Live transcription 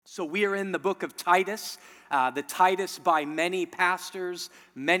So we are in the book of Titus. The Titus, by many pastors,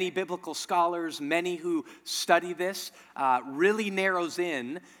 many biblical scholars, many who study this, really narrows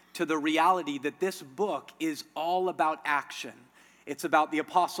in to the reality that this book is all about action. It's about the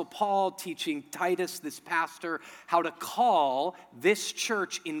Apostle Paul teaching Titus, this pastor, how to call this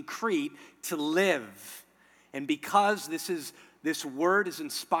church in Crete to live. And because this word is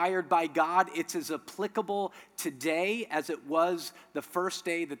inspired by God, it's as applicable today as it was the first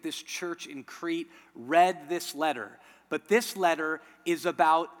day that this church in Crete read this letter. But this letter is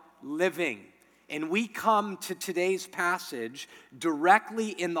about living. And we come to today's passage directly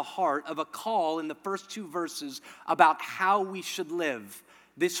in the heart of a call in the first two verses about how we should live,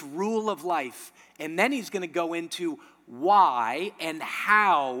 this rule of life. And then he's going to go into why and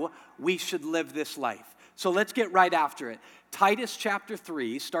how we should live this life. So let's get right after it. Titus chapter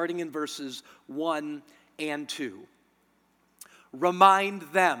 3, starting in verses 1 and 2. Remind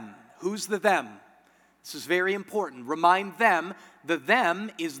them. Who's the them? This is very important. Remind them. The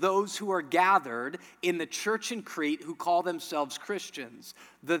them is those who are gathered in the church in Crete who call themselves Christians.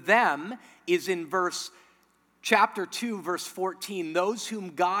 The them is in chapter 2, verse 14. Those whom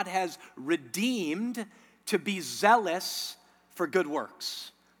God has redeemed to be zealous for good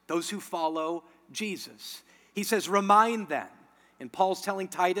works. Those who follow Jesus. He says, remind them. And Paul's telling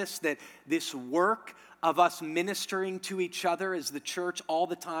Titus that this work of us ministering to each other as the church all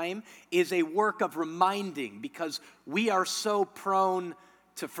the time is a work of reminding, because we are so prone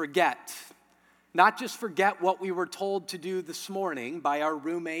to forget. Not just forget what we were told to do this morning by our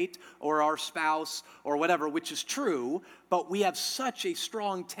roommate or our spouse or whatever, which is true, but we have such a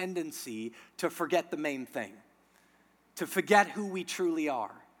strong tendency to forget the main thing, to forget who we truly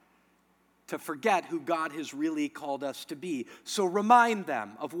are, to forget who God has really called us to be. So remind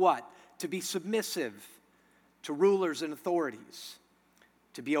them of what? To be submissive to rulers and authorities,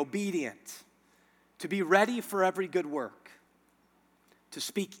 to be obedient, to be ready for every good work, to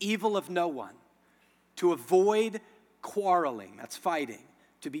speak evil of no one, to avoid quarreling, that's fighting,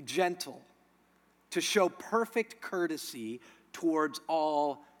 to be gentle, to show perfect courtesy towards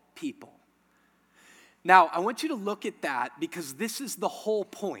all people. Now, I want you to look at that because this is the whole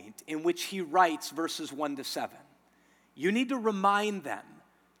point in which he writes verses 1 to 7. You need to remind them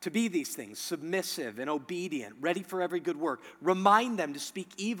to be these things, submissive and obedient, ready for every good work. Remind them to speak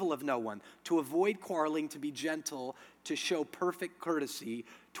evil of no one, to avoid quarreling, to be gentle, to show perfect courtesy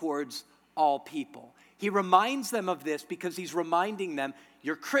towards all people. He reminds them of this because he's reminding them,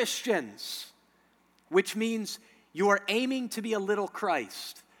 you're Christians, which means you are aiming to be a little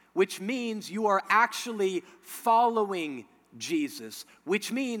Christ, which means you are actually following Jesus, which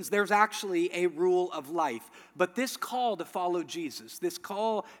means there's actually a rule of life. But this call to follow Jesus, this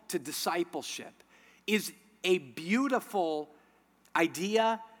call to discipleship, is a beautiful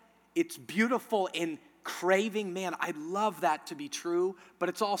idea. It's beautiful in craving. Man, I'd love that to be true, but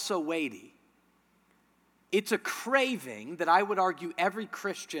it's also weighty. It's a craving that I would argue every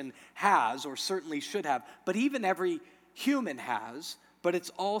Christian has, or certainly should have, but even every human has, but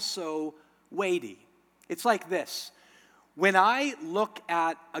it's also weighty. It's like this. When I look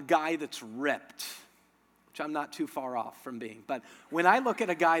at a guy that's ripped, which I'm not too far off from being, but when I look at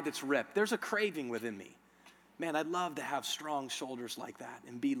a guy that's ripped, there's a craving within me. Man, I'd love to have strong shoulders like that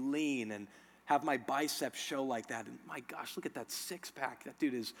and be lean and have my biceps show like that. And my gosh, look at that six-pack. That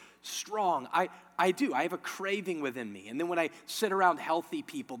dude is strong. I do. I have a craving within me. And then when I sit around healthy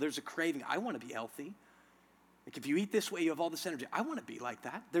people, there's a craving. I want to be healthy. Like if you eat this way, you have all this energy. I want to be like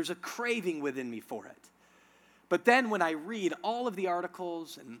that. There's a craving within me for it. But then when I read all of the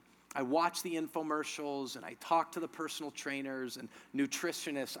articles and I watch the infomercials and I talk to the personal trainers and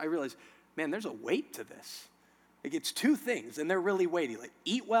nutritionists, I realize, man, there's a weight to this. Like it's two things and they're really weighty. Like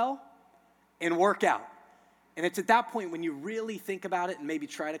eat well and work out. And it's at that point when you really think about it and maybe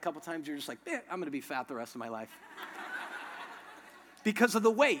try it a couple times, you're just like, I'm going to be fat the rest of my life. Because of the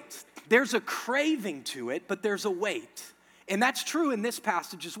weight. There's a craving to it, but there's a weight. And that's true in this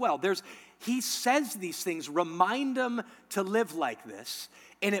passage as well. He says these things, remind them to live like this,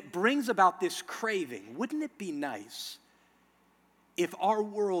 and it brings about this craving. Wouldn't it be nice if our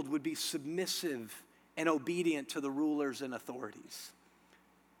world would be submissive and obedient to the rulers and authorities?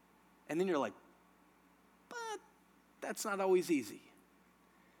 And then you're like, but that's not always easy.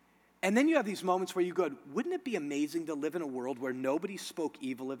 And then you have these moments where you go, wouldn't it be amazing to live in a world where nobody spoke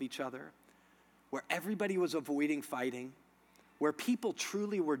evil of each other, where everybody was avoiding fighting, where people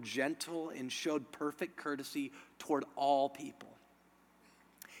truly were gentle and showed perfect courtesy toward all people?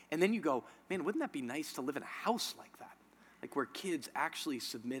 And then you go, man, wouldn't that be nice to live in a house like that? Like where kids actually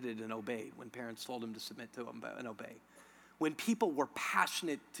submitted and obeyed when parents told them to submit to them and obey. when people were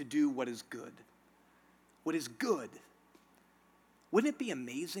passionate to do what is good. What is good. Wouldn't it be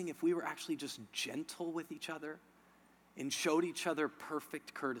amazing if we were actually just gentle with each other and showed each other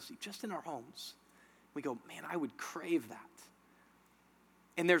perfect courtesy, just in our homes? We go, man, I would crave that.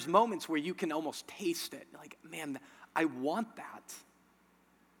 And there's moments where you can almost taste it. Like, man, I want that.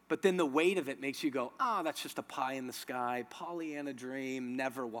 But then the weight of it makes you go, that's just a pie in the sky, Pollyanna dream,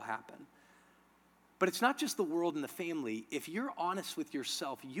 never will happen. But it's not just the world and the family. If you're honest with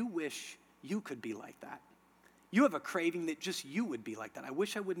yourself, you wish you could be like that. You have a craving that just you would be like that. I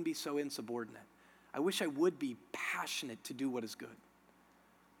wish I wouldn't be so insubordinate. I wish I would be passionate to do what is good.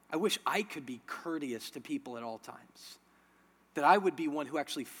 I wish I could be courteous to people at all times. That I would be one who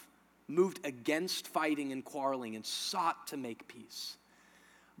actually moved against fighting and quarreling and sought to make peace.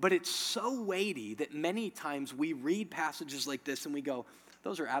 But it's so weighty that many times we read passages like this and we go,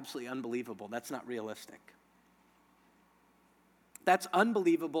 those are absolutely unbelievable. That's not realistic. That's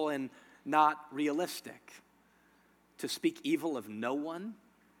unbelievable and not realistic. To speak evil of no one,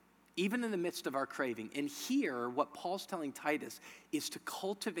 even in the midst of our craving. And here, what Paul's telling Titus is to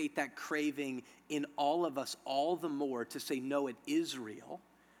cultivate that craving in all of us all the more, to say, no, it is real.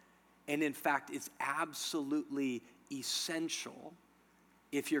 And in fact, it's absolutely essential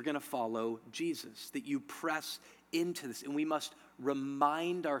if you're going to follow Jesus, that you press into this. And we must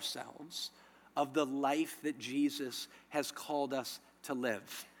remind ourselves of the life that Jesus has called us to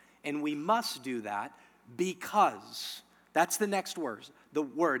live. And we must do that because, that's the next word. The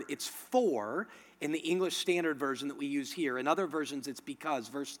word, it's for in the English Standard Version that we use here. In other versions, it's because.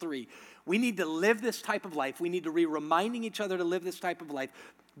 Verse 3, we need to live this type of life. We need to be reminding each other to live this type of life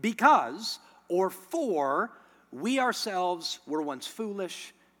because, or for, we ourselves were once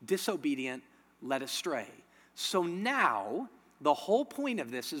foolish, disobedient, led astray. So now, the whole point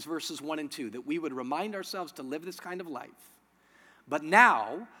of this is verses 1 and 2, that we would remind ourselves to live this kind of life. But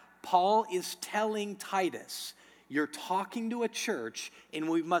now, Paul is telling Titus, you're talking to a church, and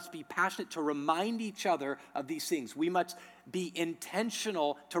we must be passionate to remind each other of these things. We must be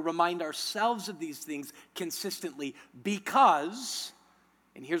intentional to remind ourselves of these things consistently because,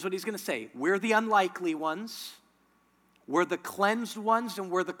 and here's what he's going to say, we're the unlikely ones, we're the cleansed ones, and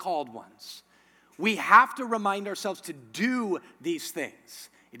we're the called ones. We have to remind ourselves to do these things.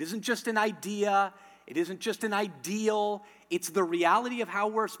 It isn't just an idea. It isn't just an ideal. It's the reality of how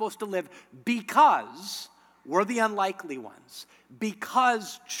we're supposed to live because we're the unlikely ones.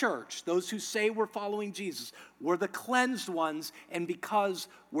 Because church, those who say we're following Jesus, we're the cleansed ones, and because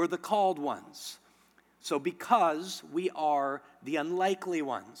we're the called ones. So because we are the unlikely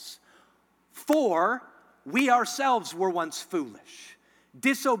ones. For we ourselves were once foolish,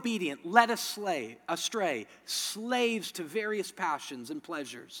 disobedient, led astray, slaves to various passions and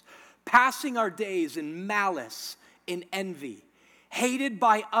pleasures, passing our days in malice and envy, hated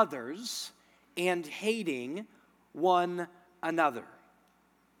by others and hating one another.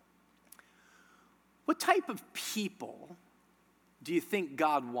 What type of people do you think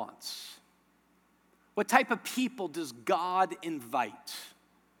God wants? What type of people does God invite?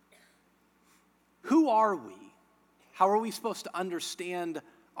 Who are we? How are we supposed to understand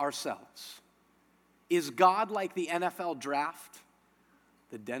ourselves? Is God like the NFL draft?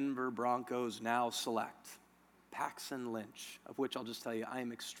 The Denver Broncos now select Paxton Lynch, of which I'll just tell you I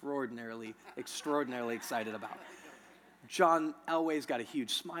am extraordinarily excited about. John Elway's got a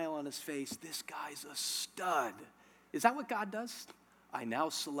huge smile on his face. This guy's a stud. Is that what God does? I now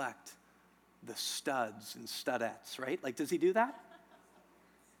select the studs and studettes, right? Like, does he do that?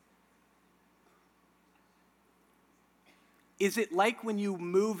 Is it like when you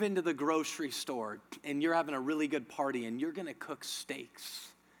move into the grocery store and you're having a really good party and you're going to cook steaks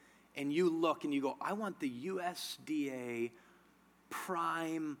and you look and you go, I want the USDA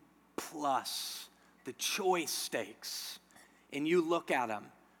Prime Plus, the choice steaks, and you look at them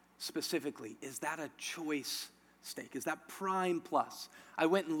specifically, is that a choice steak? Is that Prime Plus? I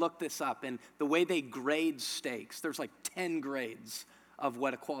went and looked this up, and the way they grade steaks, there's like 10 grades of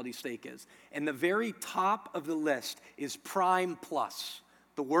what a quality steak is. And the very top of the list is Prime Plus.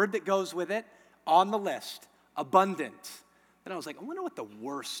 The word that goes with it on the list, abundant. Then I was like, I wonder what the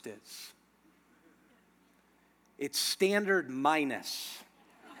worst is. It's standard minus.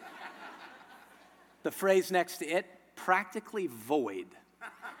 The phrase next to it, practically void.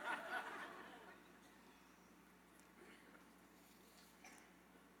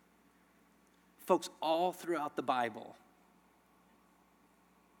 Folks, all throughout the Bible,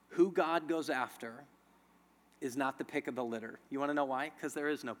 who God goes after is not the pick of the litter. You want to know why? Because there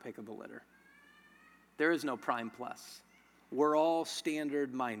is no pick of the litter. There is no Prime Plus. We're all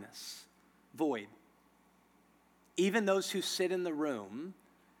standard minus, void. even those who sit in the room,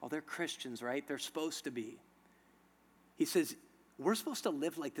 well, they're Christians, right? They're supposed to be. He says, we're supposed to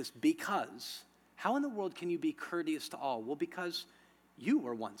live like this because how in the world can you be courteous to all? Well, because you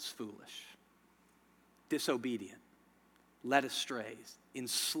were once foolish, disobedient, led astray,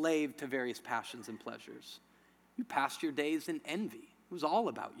 enslaved to various passions and pleasures. You passed your days in envy. It was all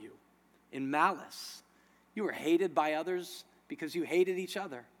about you. In malice. You were hated by others because you hated each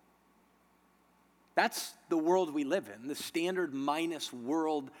other. That's the world we live in, the standard minus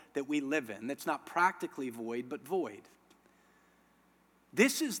world that we live in. That's not practically void, but void.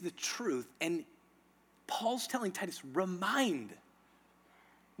 This is the truth, and Paul's telling Titus, remind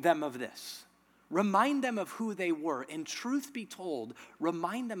them of this. Remind them of who they were, and truth be told,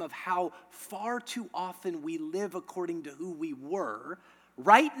 remind them of how far too often we live according to who we were.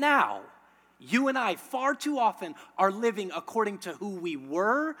 Right now, you and I far too often are living according to who we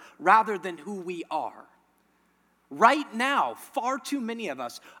were rather than who we are. Right now, far too many of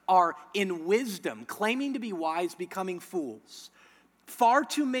us are in wisdom, claiming to be wise, becoming fools. Far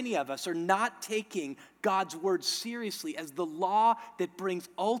too many of us are not taking God's word seriously as the law that brings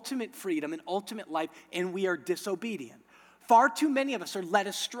ultimate freedom and ultimate life, and we are disobedient. Far too many of us are led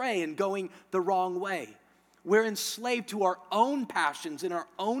astray and going the wrong way. We're enslaved to our own passions and our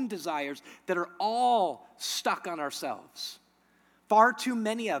own desires that are all stuck on ourselves. Far too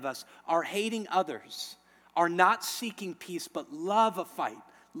many of us are hating others, are not seeking peace, but love a fight,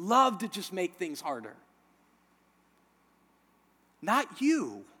 love to just make things harder. Not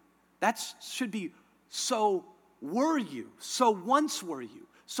you. That should be so were you, so once were you.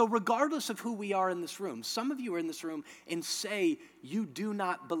 So regardless of who we are in this room, some of you are in this room and say you do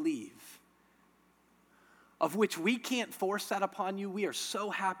not believe, of which we can't force that upon you. We are so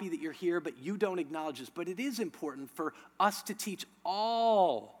happy that you're here, but you don't acknowledge this. But it is important for us to teach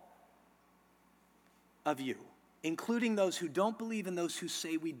all of you, including those who don't believe and those who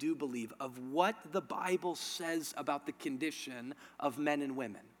say we do believe, of what the Bible says about the condition of men and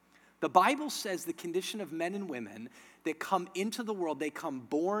women. The Bible says the condition of men and women that come into the world, they come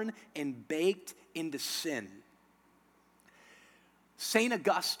born and baked into sin. St.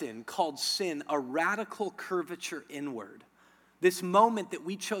 Augustine called sin a radical curvature inward. This moment that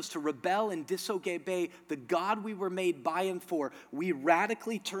we chose to rebel and disobey the God we were made by and for, we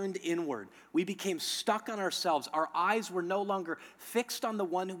radically turned inward. We became stuck on ourselves. Our eyes were no longer fixed on the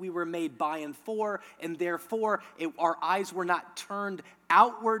one who we were made by and for, and therefore our eyes were not turned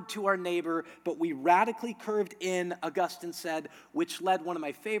outward to our neighbor, but we radically curved in, Augustine said, which led one of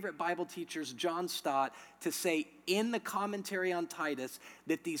my favorite Bible teachers, John Stott, to say in the commentary on Titus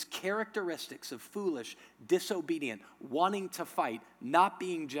that these characteristics of foolish, disobedient, wanting to fight, not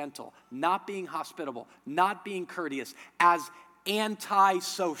being gentle, not being hospitable, not being courteous, as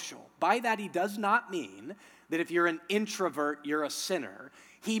antisocial. By that, he does not mean that if you're an introvert, you're a sinner.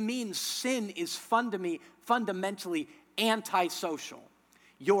 He means sin is fundamentally antisocial.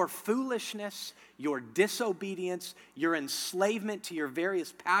 Your foolishness, your disobedience, your enslavement to your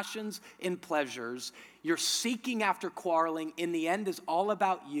various passions and pleasures, your seeking after quarreling, in the end is all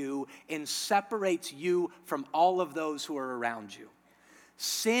about you and separates you from all of those who are around you.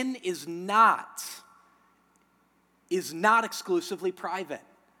 Sin is not exclusively private.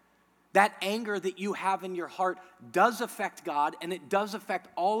 That anger that you have in your heart does affect God, and it does affect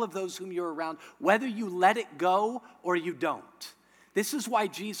all of those whom you're around, whether you let it go or you don't. This is why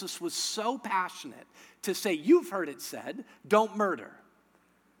Jesus was so passionate to say, you've heard it said, don't murder.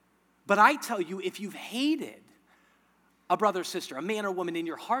 But I tell you, if you've hated a brother or sister, a man or woman in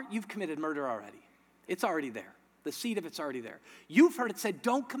your heart, you've committed murder already. It's already there. The seed of it's already there. You've heard it said,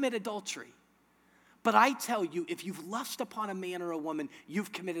 don't commit adultery. But I tell you, if you've lust upon a man or a woman,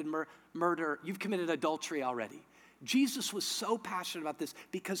 you've committed murder, you've committed adultery already. Jesus was so passionate about this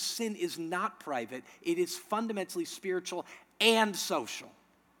because sin is not private. It is fundamentally spiritual and social.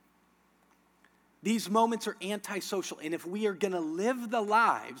 These moments are antisocial, and if we are going to live the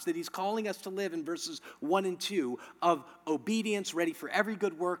lives that he's calling us to live in verses 1 and 2 of obedience, ready for every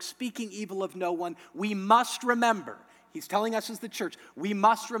good work, speaking evil of no one, we must remember, he's telling us as the church, we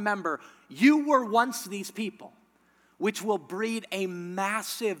must remember you were once these people, which will breed a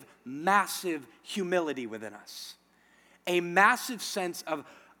massive, massive humility within us. A massive sense of,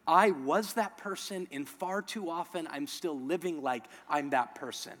 I was that person, and far too often I'm still living like I'm that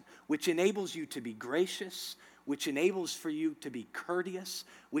person, which enables you to be gracious, which enables for you to be courteous,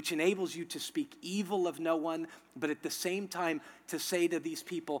 which enables you to speak evil of no one, but at the same time to say to these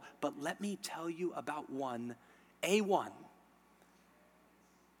people, but let me tell you about one, a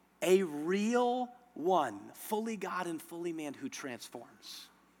real one, fully God and fully man who transforms,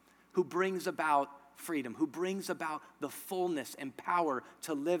 who brings about freedom, who brings about the fullness and power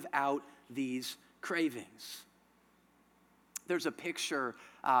to live out these cravings. There's a picture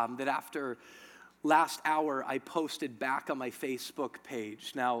that after last hour I posted back on my Facebook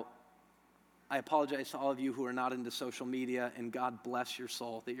page. Now, I apologize to all of you who are not into social media, and God bless your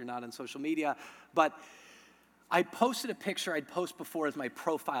soul that you're not in social media, but I posted a picture I'd post before as my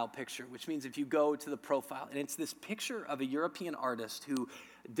profile picture, which means if you go to the profile, and it's this picture of a European artist who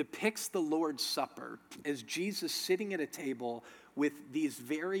depicts the Lord's Supper as Jesus sitting at a table with these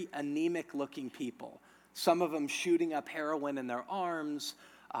very anemic-looking people, some of them shooting up heroin in their arms,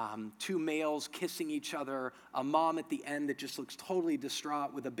 two males kissing each other, a mom at the end that just looks totally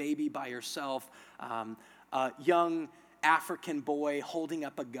distraught with a baby by herself, a young African boy holding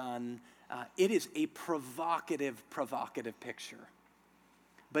up a gun. It is a provocative picture.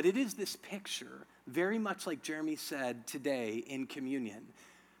 But it is this picture, very much like Jeremy said today in communion.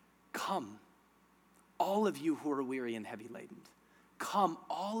 Come, all of you who are weary and heavy laden. Come,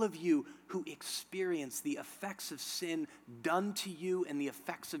 all of you who experience the effects of sin done to you and the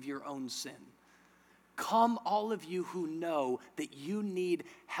effects of your own sin. Come, all of you who know that you need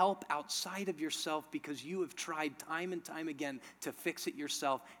help outside of yourself because you have tried time and time again to fix it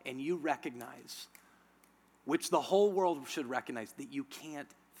yourself, and you recognize, which the whole world should recognize, that you can't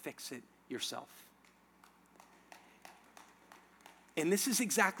fix it yourself. And this is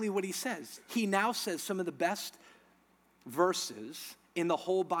exactly what he says. He now says some of the best verses in the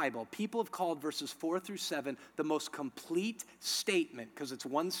whole Bible. People have called verses 4 through 7 the most complete statement, because it's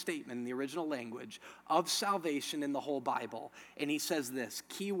one statement in the original language, of salvation in the whole Bible. And he says this,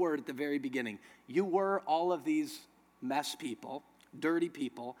 key word at the very beginning: you were all of these mess people, dirty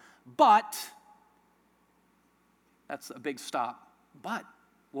people, but, that's a big stop, but,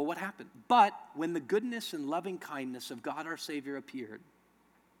 well, what happened? But when the goodness and loving kindness of God our Savior appeared,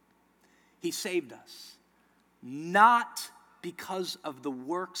 he saved us, not because of the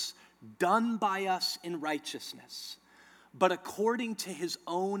works done by us in righteousness, but according to his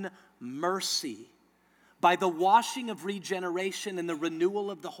own mercy, by the washing of regeneration and the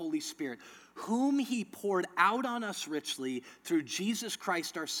renewal of the Holy Spirit, whom he poured out on us richly through Jesus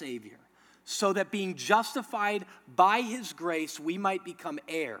Christ our Savior, so that being justified by his grace, we might become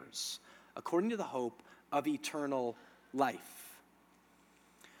heirs, according to the hope of eternal life.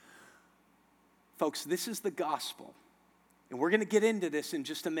 Folks, this is the gospel. And we're going to get into this in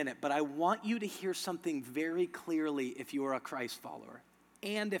just a minute, but I want you to hear something very clearly if you are a Christ follower,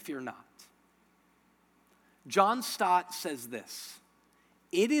 and if you're not. John Stott says this: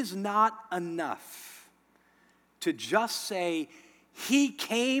 it is not enough to just say, he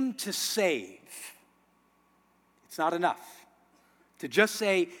came to save. It's not enough to just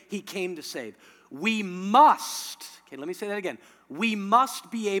say, he came to save. We must, okay, let me say that again. We must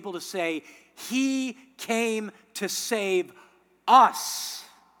be able to say, he came to save us.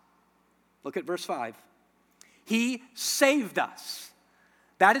 Look at verse 5. He saved us.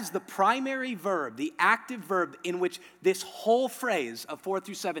 That is the primary verb, the active verb in which this whole phrase of 4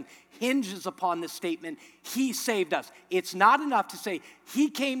 through 7 hinges upon this statement, he saved us. It's not enough to say,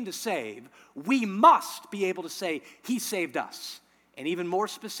 he came to save. We must be able to say, he saved us. And even more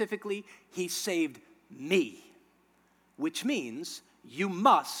specifically, he saved me. Which means you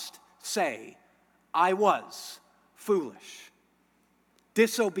must say, I was foolish,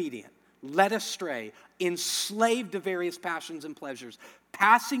 disobedient, led astray, enslaved to various passions and pleasures,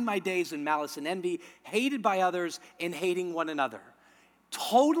 passing my days in malice and envy, hated by others and hating one another.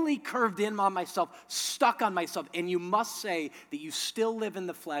 Totally curved in on myself, stuck on myself. And you must say that you still live in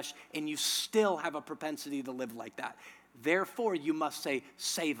the flesh and you still have a propensity to live like that. Therefore, you must say,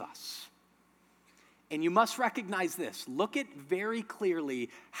 save us. And you must recognize this. Look at very clearly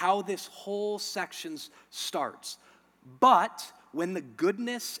how this whole section starts. But when the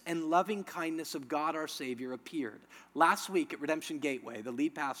goodness and loving kindness of God our Savior appeared. Last week at Redemption Gateway, the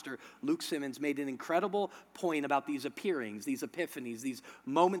lead pastor, Luke Simmons, made an incredible point about these appearings, these epiphanies, these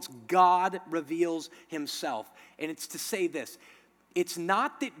moments God reveals himself. And it's to say this: it's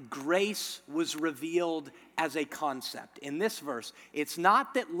not that grace was revealed as a concept. In this verse, it's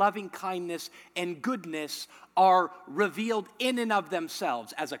not that loving kindness and goodness are revealed in and of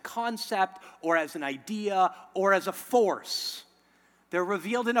themselves as a concept or as an idea or as a force. They're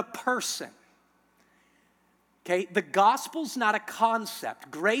revealed in a person. Okay, the gospel's not a concept.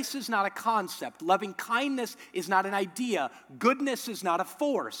 Grace is not a concept. Loving kindness is not an idea. Goodness is not a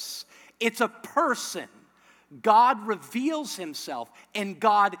force. It's a person. God reveals himself, and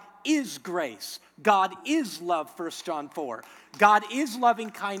God is grace. God is love, 1 John 4. God is loving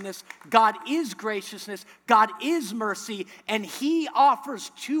kindness. God is graciousness. God is mercy, and he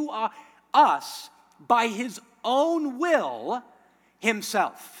offers to us by his own will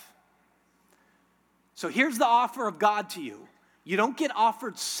himself. So here's the offer of God to you. You don't get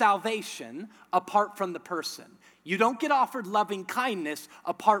offered salvation apart from the person. You don't get offered loving kindness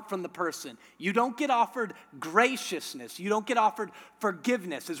apart from the person. You don't get offered graciousness. You don't get offered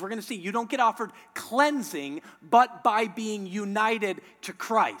forgiveness. As we're going to see, you don't get offered cleansing, but by being united to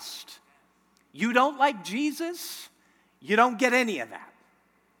Christ. You don't like Jesus, you don't get any of that.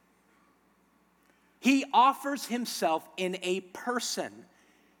 He offers himself in a person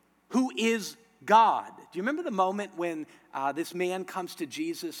who is God. Do you remember the moment when this man comes to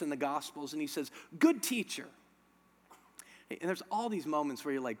Jesus in the Gospels and he says, "Good teacher"? And there's all these moments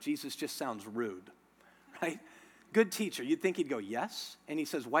where you're like, Jesus just sounds rude, right? "Good teacher." You'd think he'd go, "Yes." And he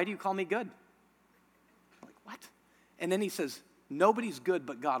says, "Why do you call me good?" I'm like, what? And then he says, "Nobody's good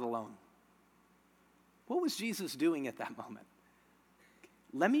but God alone." What was Jesus doing at that moment?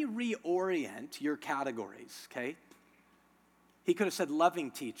 Let me reorient your categories, okay? He could have said, "Loving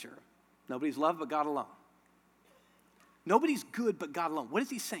teacher." Nobody's loved but God alone. Nobody's good but God alone. What is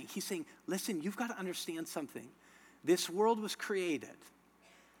he saying? He's saying, listen, you've got to understand something. This world was created.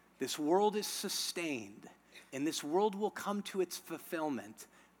 This world is sustained. And this world will come to its fulfillment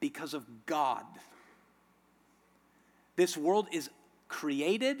because of God. This world is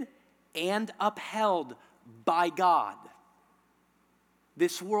created and upheld by God.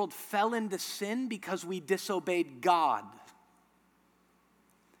 This world fell into sin because we disobeyed God.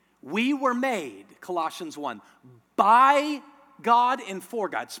 We were made, Colossians 1, by God and for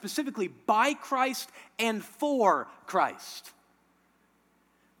God, specifically by Christ and for Christ.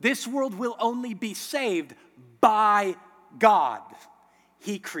 This world will only be saved by God.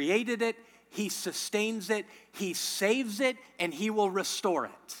 He created it, he sustains it, he saves it, and he will restore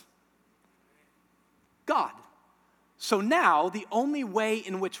it. God. So now, the only way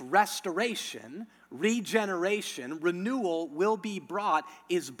in which restoration, regeneration, renewal will be brought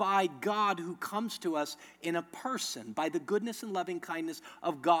is by God who comes to us in a person, by the goodness and loving kindness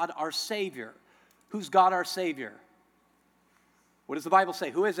of God our Savior. Who's God our Savior? What does the Bible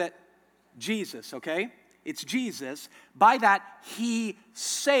say? Who is it? Jesus, okay? It's Jesus. By that, he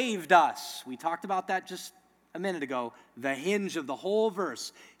saved us. We talked about that just a minute ago. The hinge of the whole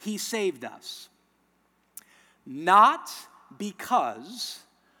verse. He saved us. Not because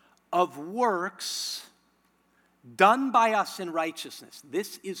of works done by us in righteousness.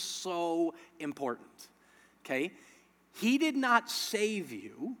 This is so important, okay? He did not save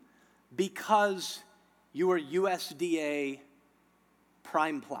you because you were USDA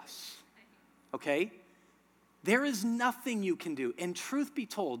Prime Plus, okay? There is nothing you can do. And truth be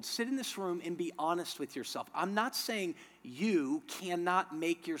told, sit in this room and be honest with yourself. I'm not saying you cannot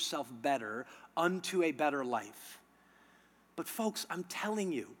make yourself better unto a better life. But folks, I'm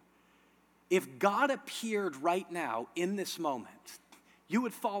telling you, if God appeared right now in this moment, you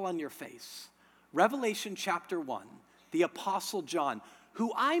would fall on your face. Revelation chapter 1, the Apostle John,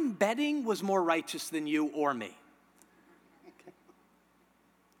 who I'm betting was more righteous than you or me.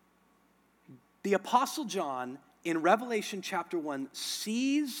 The Apostle John, in Revelation chapter 1,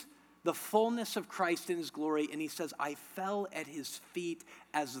 sees the fullness of Christ in his glory, and he says, I fell at his feet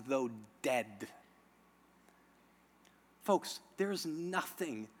as though dead. Folks, there is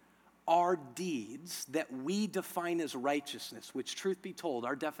nothing our deeds that we define as righteousness, which truth be told,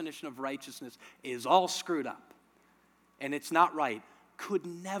 our definition of righteousness is all screwed up, and it's not right, could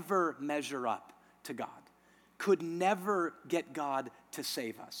never measure up to God, could never get God to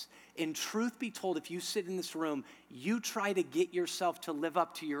save us. And truth be told, if you sit in this room, you try to get yourself to live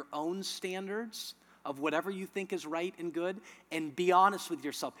up to your own standards of whatever you think is right and good, and be honest with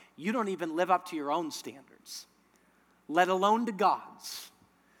yourself, you don't even live up to your own standards, let alone to God's.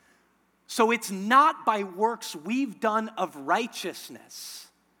 So it's not by works we've done of righteousness.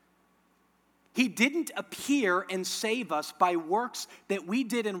 He didn't appear and save us by works that we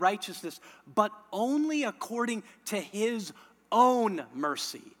did in righteousness, but only according to his own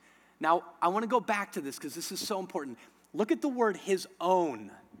mercy. Now, I want to go back to this because this is so important. Look at the word his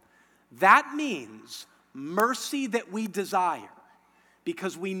own. That means mercy that we desire,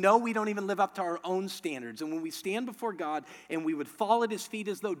 because we know we don't even live up to our own standards. And when we stand before God and we would fall at his feet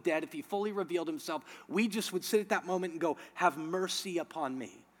as though dead, if he fully revealed himself, we just would sit at that moment and go, have mercy upon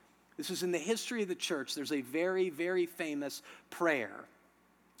me. This is in the history of the church. There's a very, very famous prayer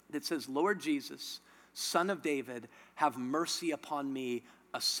that says, Lord Jesus, Son of David, have mercy upon me,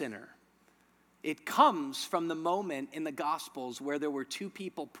 a sinner. It comes from the moment in the Gospels where there were two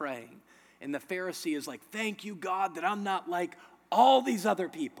people praying. And the Pharisee is like, thank you, God, that I'm not like all these other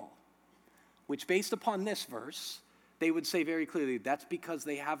people. Which, based upon this verse, they would say very clearly, that's because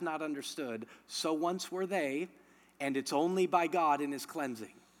they have not understood. So once were they, and it's only by God in his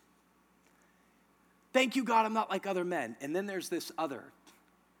cleansing. Thank you, God, I'm not like other men. And then there's this other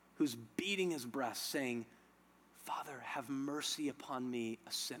who's beating his breast saying, Father, have mercy upon me,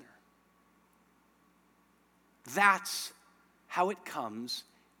 a sinner. That's how it comes.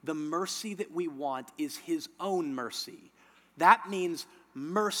 The mercy that we want is his own mercy. That means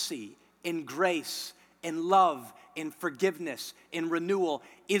mercy and grace and love and forgiveness and renewal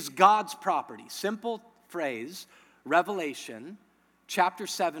is God's property. Simple phrase, Revelation chapter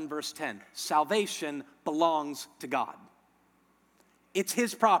 7, verse 10. Salvation belongs to God. It's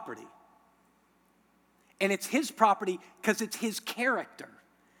his property. And it's his property because it's his character.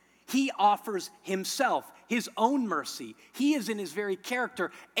 He offers himself, his own mercy. He is in his very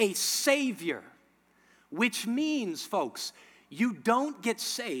character a savior, which means, folks, you don't get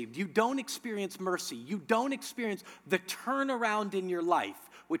saved. You don't experience mercy. You don't experience the turnaround in your life,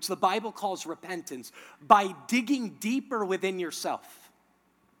 which the Bible calls repentance, by digging deeper within yourself.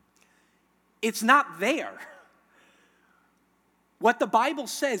 It's not there. What the Bible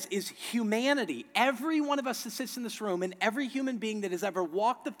says is humanity, every one of us that sits in this room and every human being that has ever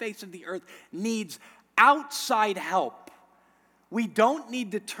walked the face of the earth needs outside help. We don't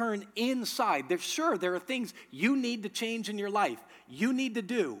need to turn inside. There are things you need to change in your life, you need to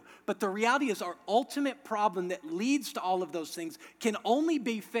do. But the reality is our ultimate problem that leads to all of those things can only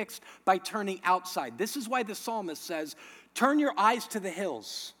be fixed by turning outside. This is why the psalmist says, turn your eyes to the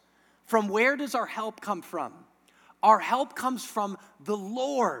hills. From where does our help come from? Our help comes from the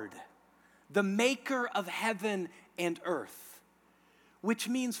Lord, the maker of heaven and earth. Which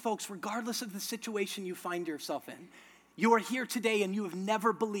means, folks, regardless of the situation you find yourself in, you are here today and you have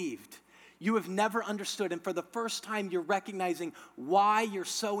never believed. You have never understood. And for the first time, you're recognizing why you're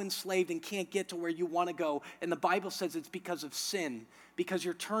so enslaved and can't get to where you want to go. And the Bible says it's because of sin, because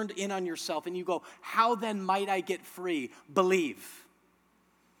you're turned in on yourself and you go, how then might I get free? Believe.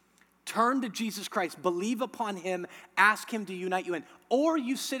 Turn to Jesus Christ, believe upon him, ask him to unite you in. Or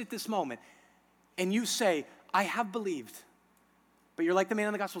you sit at this moment and you say, I have believed, but you're like the man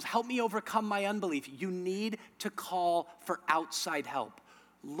in the Gospels, help me overcome my unbelief. You need to call for outside help.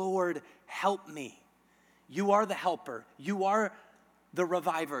 Lord, help me. You are the helper. You are the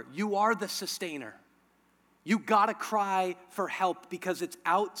reviver. You are the sustainer. You gotta cry for help because it's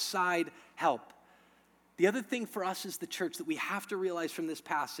outside help. The other thing for us as the church that we have to realize from this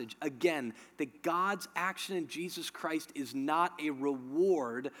passage, again, that God's action in Jesus Christ is not a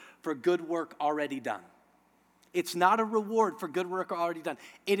reward for good work already done. It's not a reward for good work already done.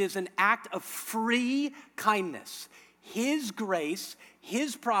 It is an act of free kindness. His grace,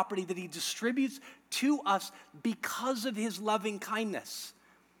 his property that he distributes to us because of his loving kindness.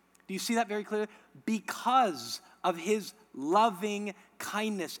 Do you see that very clearly? Because of his loving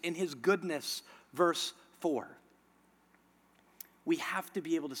kindness and his goodness, verse 4. We have to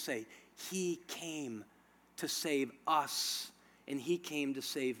be able to say, he came to save us, and he came to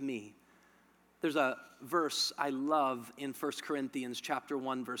save me. There's a verse I love in 1 Corinthians chapter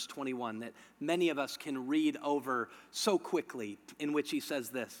 1, verse 21 that many of us can read over so quickly, in which he says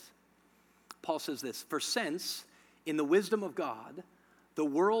this. Paul says this, for since in the wisdom of God, the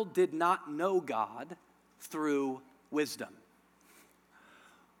world did not know God through wisdom.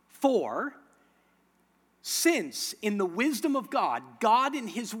 For since in the wisdom of God, God in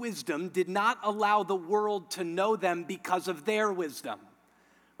his wisdom did not allow the world to know them because of their wisdom.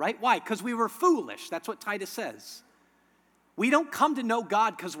 Right? Why? Because we were foolish. That's what Titus says. We don't come to know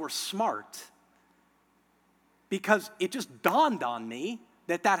God because we're smart. Because it just dawned on me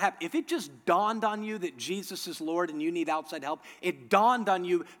that happened. If it just dawned on you that Jesus is Lord and you need outside help, it dawned on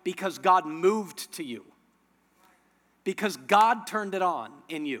you because God moved to you. Because God turned it on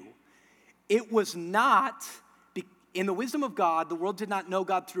in you. It was not, in the wisdom of God, the world did not know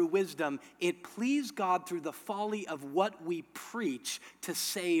God through wisdom. It pleased God through the folly of what we preach to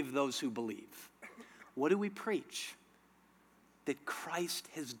save those who believe. What do we preach? That Christ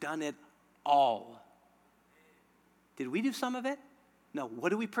has done it all. Did we do some of it? No. What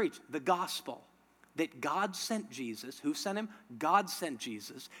do we preach? The gospel. That God sent Jesus. Who sent him? God sent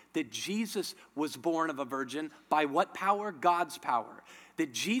Jesus. That Jesus was born of a virgin. By what power? God's power.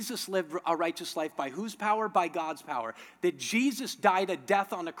 That Jesus lived a righteous life by whose power? By God's power. That Jesus died a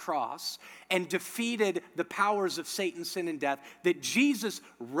death on a cross and defeated the powers of Satan, sin, and death. That Jesus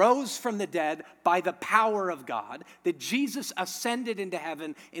rose from the dead by the power of God. That Jesus ascended into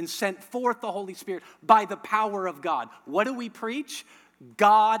heaven and sent forth the Holy Spirit by the power of God. What do we preach?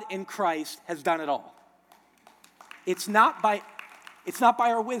 God in Christ has done it all. It's not by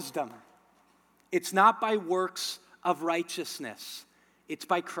our wisdom. It's not by works of righteousness. It's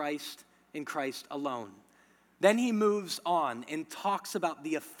by Christ and Christ alone. Then he moves on and talks about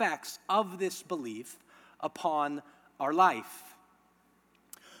the effects of this belief upon our life.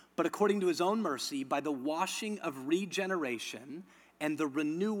 But according to his own mercy, by the washing of regeneration and the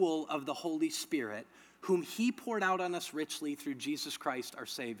renewal of the Holy Spirit, whom he poured out on us richly through Jesus Christ our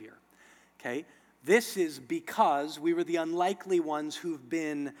Savior. Okay? This is because we were the unlikely ones who've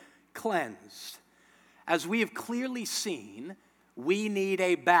been cleansed. As we have clearly seen, we need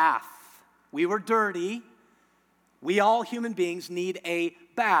a bath. We were dirty. We all human beings need a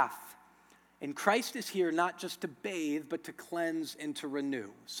bath. And Christ is here not just to bathe, but to cleanse and to renew.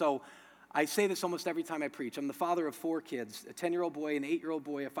 So I say this almost every time I preach. I'm the father of 4 kids, a 10-year-old boy, an 8-year-old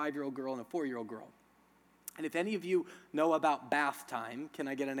boy, a 5-year-old girl, and a 4-year-old girl. And if any of you know about bath time, can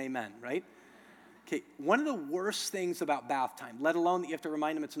I get an amen, right? Okay, one of the worst things about bath time, let alone that you have to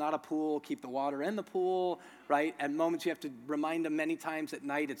remind them it's not a pool, keep the water in the pool, right? At moments you have to remind them many times at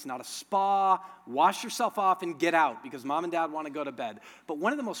night it's not a spa, wash yourself off and get out because mom and dad want to go to bed. But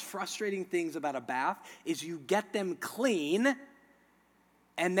one of the most frustrating things about a bath is you get them clean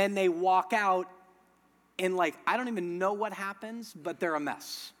and then they walk out and I don't even know what happens, but they're a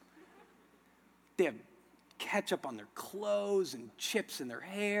mess. They have ketchup on their clothes and chips in their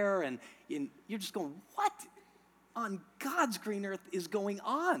hair, and you're just going, what on God's green earth is going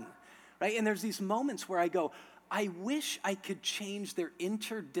on, right? And there's these moments where I go, I wish I could change their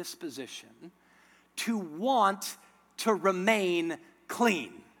interdisposition to want to remain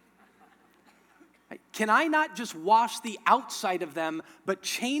clean. Right? Can I not just wash the outside of them, but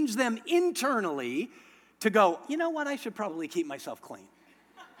change them internally to go, you know what, I should probably keep myself clean.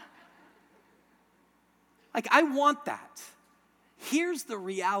 I want that. Here's the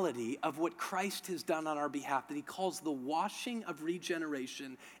reality of what Christ has done on our behalf, that he calls the washing of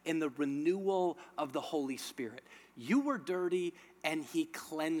regeneration and the renewal of the Holy Spirit. You were dirty and he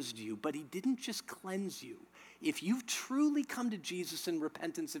cleansed you, but he didn't just cleanse you. If you've truly come to Jesus in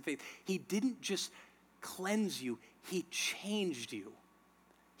repentance and faith, he didn't just cleanse you, he changed you.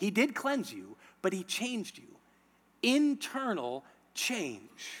 He did cleanse you, but he changed you. Internal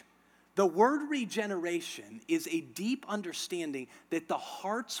change. The word regeneration is a deep understanding that the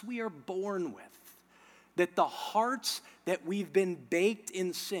hearts we are born with, that the hearts that we've been baked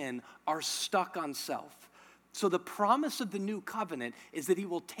in sin are stuck on self. So the promise of the new covenant is that he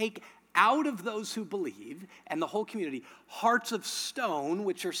will take out of those who believe and the whole community hearts of stone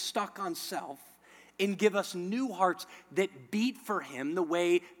which are stuck on self, and give us new hearts that beat for him the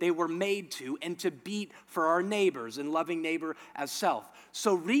way they were made to, and to beat for our neighbors and loving neighbor as self.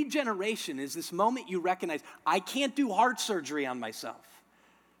 So regeneration is this moment you recognize, I can't do heart surgery on myself.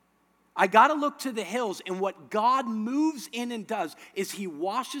 I got to look to the hills, and what God moves in and does is he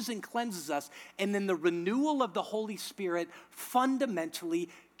washes and cleanses us, and then the renewal of the Holy Spirit fundamentally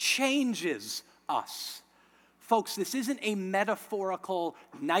changes us. Folks, this isn't a metaphorical,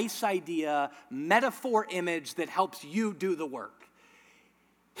 nice idea, metaphor image that helps you do the work.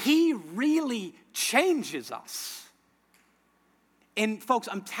 He really changes us. And folks,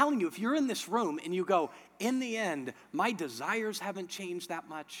 I'm telling you, if you're in this room and you go, in the end, my desires haven't changed that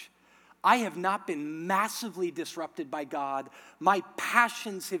much. I have not been massively disrupted by God. My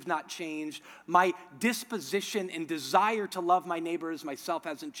passions have not changed. My disposition and desire to love my neighbor as myself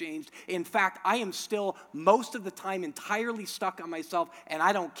hasn't changed. In fact, I am still most of the time entirely stuck on myself and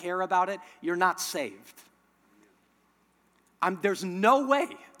I don't care about it. You're not saved. There's no way.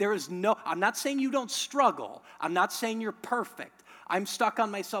 I'm not saying you don't struggle. I'm not saying you're perfect. I'm stuck on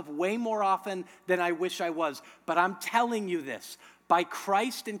myself way more often than I wish I was. But I'm telling you this. By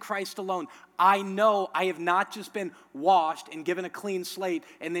Christ and Christ alone, I know I have not just been washed and given a clean slate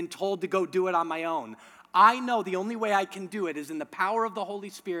and then told to go do it on my own. I know the only way I can do it is in the power of the Holy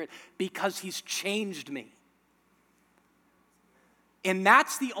Spirit because he's changed me. And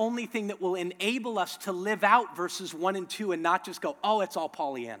that's the only thing that will enable us to live out verses 1 and 2 and not just go, oh, it's all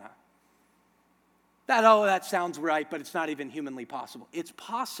Pollyanna. That sounds right, but it's not even humanly possible. It's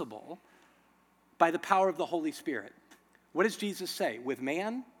possible by the power of the Holy Spirit. What does Jesus say? With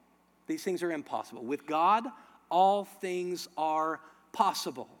man, these things are impossible. With God, all things are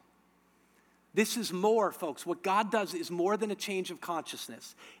possible. This is more, folks. What God does is more than a change of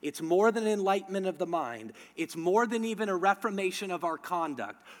consciousness. It's more than an enlightenment of the mind. It's more than even a reformation of our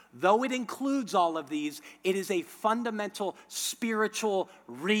conduct. Though it includes all of these, it is a fundamental spiritual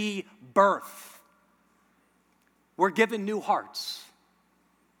rebirth. We're given new hearts.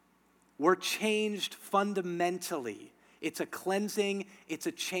 We're changed fundamentally. It's a cleansing, it's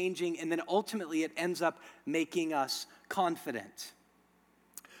a changing, and then ultimately it ends up making us confident.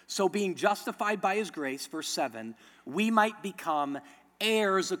 So being justified by his grace, verse 7, we might become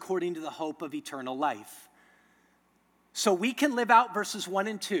heirs according to the hope of eternal life. So we can live out verses 1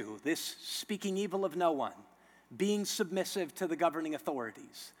 and 2, this speaking evil of no one, being submissive to the governing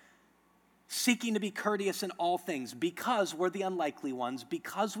authorities, seeking to be courteous in all things, because we're the unlikely ones,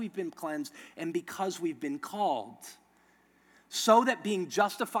 because we've been cleansed, and because we've been called. So that being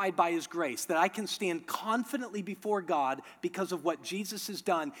justified by his grace, that I can stand confidently before God because of what Jesus has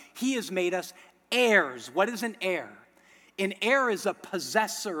done, he has made us heirs. What is an heir? An heir is a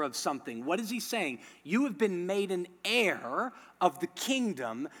possessor of something. What is he saying? You have been made an heir of the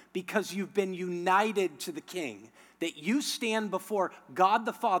kingdom because you've been united to the king. That you stand before God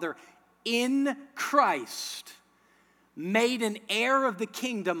the Father in Christ, made an heir of the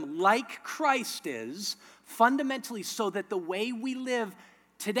kingdom like Christ is, fundamentally so that the way we live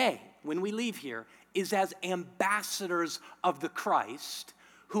today, when we leave here, is as ambassadors of the Christ,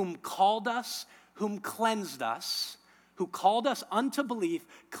 whom called us, whom cleansed us, who called us unto belief,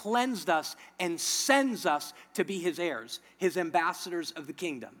 cleansed us, and sends us to be his heirs, his ambassadors of the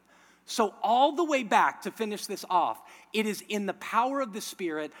kingdom. So all the way back, to finish this off, it is in the power of the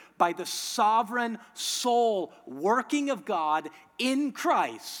Spirit, by the sovereign soul working of God in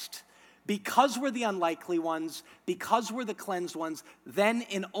Christ, because we're the unlikely ones, because we're the cleansed ones, then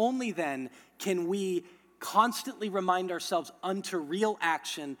and only then can we constantly remind ourselves unto real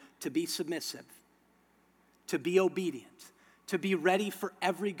action to be submissive, to be obedient, to be ready for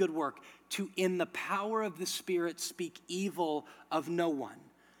every good work, to in the power of the Spirit speak evil of no one,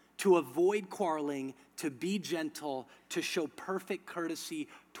 to avoid quarreling, to be gentle, to show perfect courtesy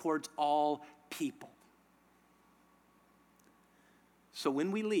towards all people. So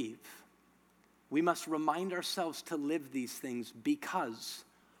when we leave, we must remind ourselves to live these things, because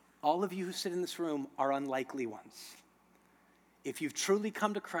all of you who sit in this room are unlikely ones. If you've truly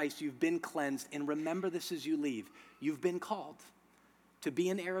come to Christ, you've been cleansed, and remember this as you leave. You've been called to be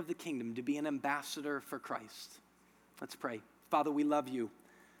an heir of the kingdom, to be an ambassador for Christ. Let's pray. Father, we love you.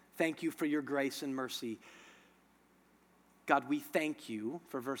 Thank you for your grace and mercy. God, we thank you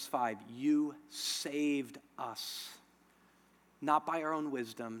for verse 5. You saved us, not by our own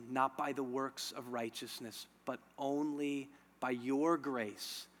wisdom, not by the works of righteousness, but only by your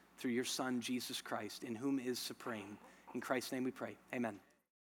grace through your Son, Jesus Christ, in whom is supreme. In Christ's name we pray. Amen.